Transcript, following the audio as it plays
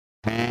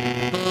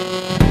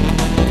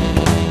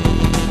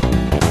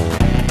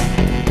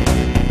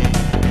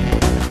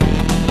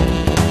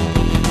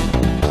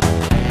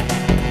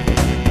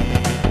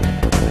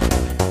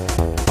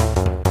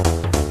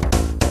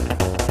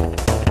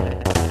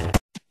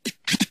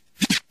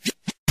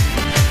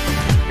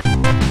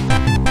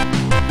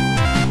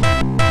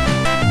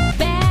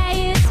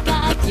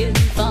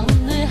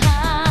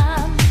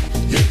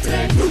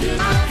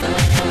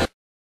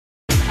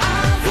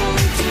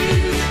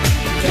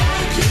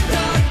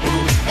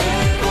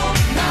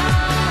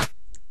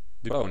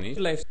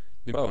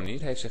De Boni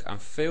heeft zich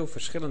aan veel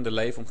verschillende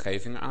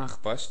leefomgevingen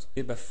aangepast,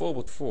 dit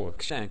bijvoorbeeld voor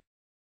zijn.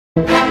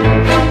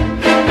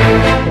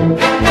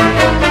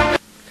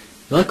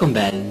 Welkom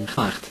bij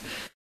Vaart.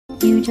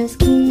 You just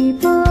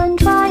keep on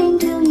trying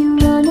till you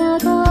run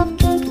out of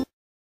cake.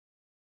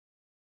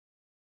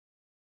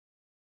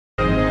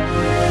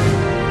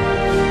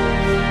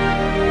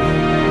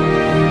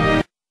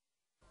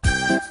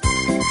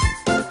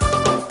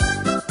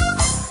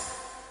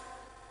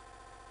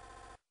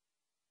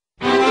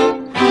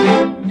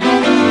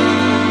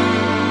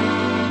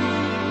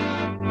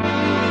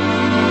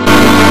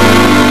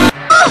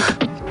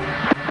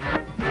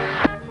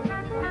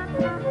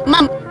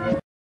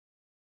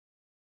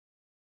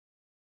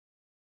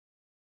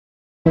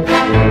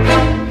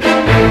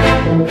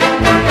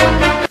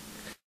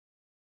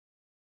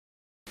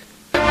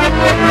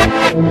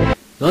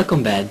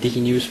 Welkom bij het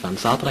DigiNews van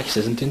zaterdag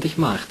 26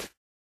 maart.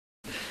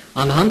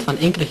 Aan de hand van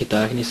enkele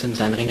getuigenissen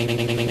zijn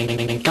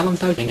er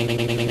kalmte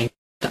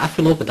de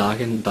afgelopen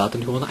dagen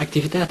buitengewone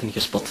activiteiten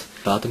gespot.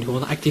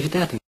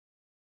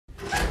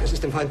 Es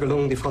ist dem Feind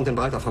gelungen, die Front in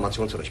breiter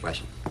Formation zu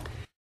durchbrechen.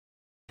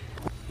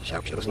 Ich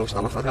habe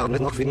Rüstungsnahmevertrag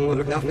mit noch weniger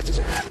Lücken auf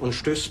Netze und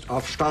stößt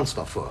auf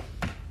Stahnsdorf vor.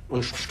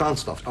 Und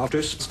Stahnsdorf auf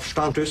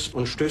stößt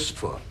und stößt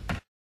vor.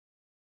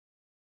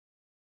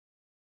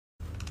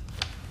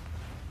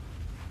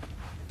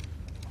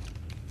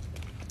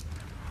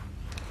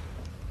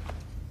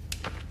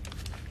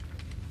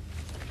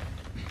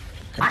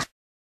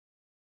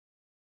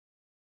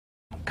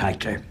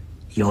 Kite,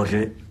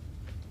 Jode,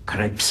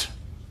 Krebs.